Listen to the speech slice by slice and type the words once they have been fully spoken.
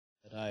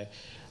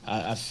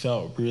I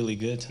felt really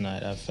good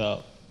tonight. I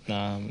felt,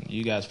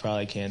 you guys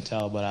probably can't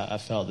tell, but I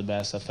felt the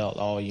best I felt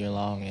all year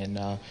long.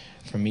 And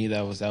for me,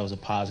 that was a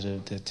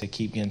positive to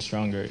keep getting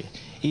stronger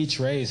each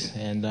race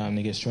and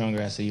to get stronger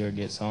as the year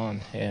gets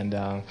on.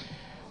 And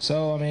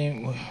so, I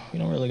mean, we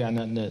don't really got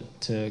nothing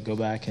to go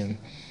back and,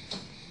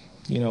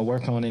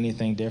 work on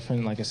anything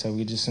different. Like I said,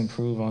 we just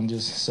improve on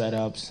just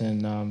setups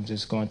and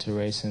just going to the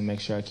race and make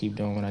sure I keep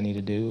doing what I need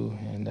to do,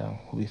 and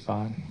we'll be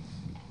fine.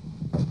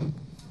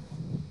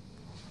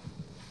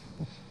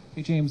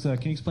 Hey, James, can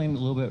you explain a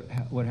little bit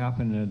what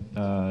happened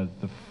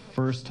the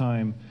first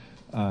time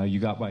you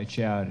got by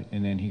Chad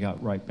and then he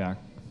got right back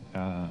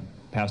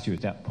past you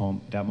at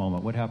that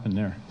moment? What happened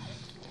there?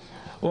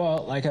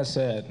 Well, like I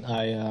said,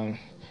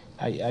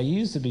 I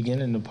used the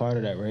beginning of part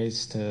of that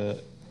race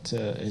to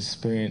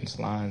experience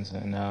lines,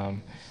 and I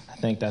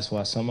think that's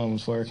why some of them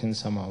was working,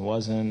 some of them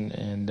wasn't,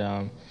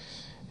 and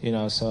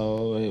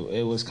so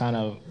it was kind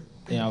of,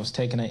 I was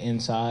taking it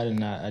inside,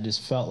 and I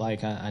just felt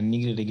like I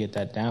needed to get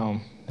that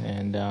down,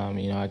 and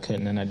I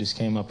couldn't, and I just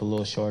came up a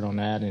little short on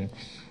that, and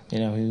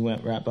he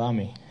went right by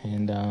me,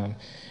 and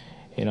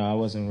I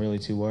wasn't really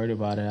too worried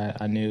about it.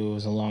 I knew it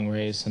was a long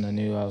race, and I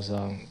knew I was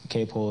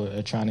capable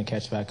of trying to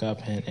catch back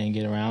up and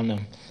get around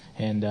him.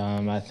 And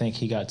I think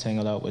he got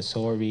tangled up with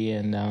Sorby,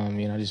 and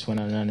just went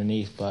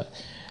underneath. But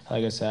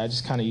like I said, I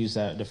just kind of used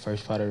the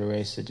first part of the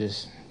race to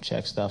just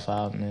check stuff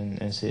out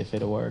and see if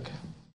it'll work.